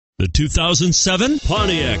The 2007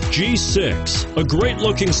 Pontiac G6, a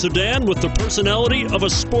great-looking sedan with the personality of a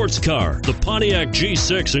sports car. The Pontiac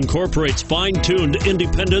G6 incorporates fine-tuned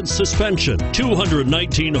independent suspension,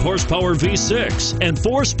 219 horsepower V6, and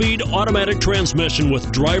 4-speed automatic transmission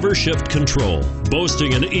with driver shift control.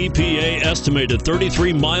 Boasting an EPA estimated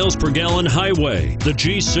 33 miles per gallon highway, the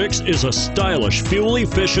G6 is a stylish,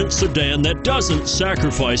 fuel-efficient sedan that doesn't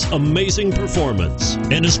sacrifice amazing performance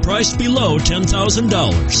and is priced below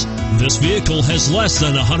 $10,000. This vehicle has less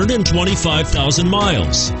than 125,000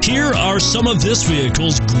 miles. Here are some of this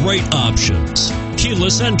vehicle's great options: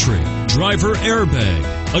 keyless entry, driver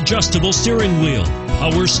airbag, adjustable steering wheel,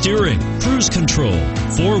 power steering, cruise control,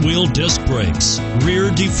 4-wheel disc brakes, rear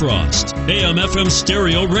defrost, AM/FM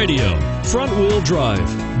stereo radio, front-wheel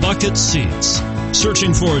drive, bucket seats.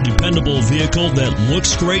 Searching for a dependable vehicle that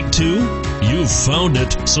looks great too? You've found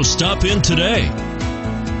it, so stop in today.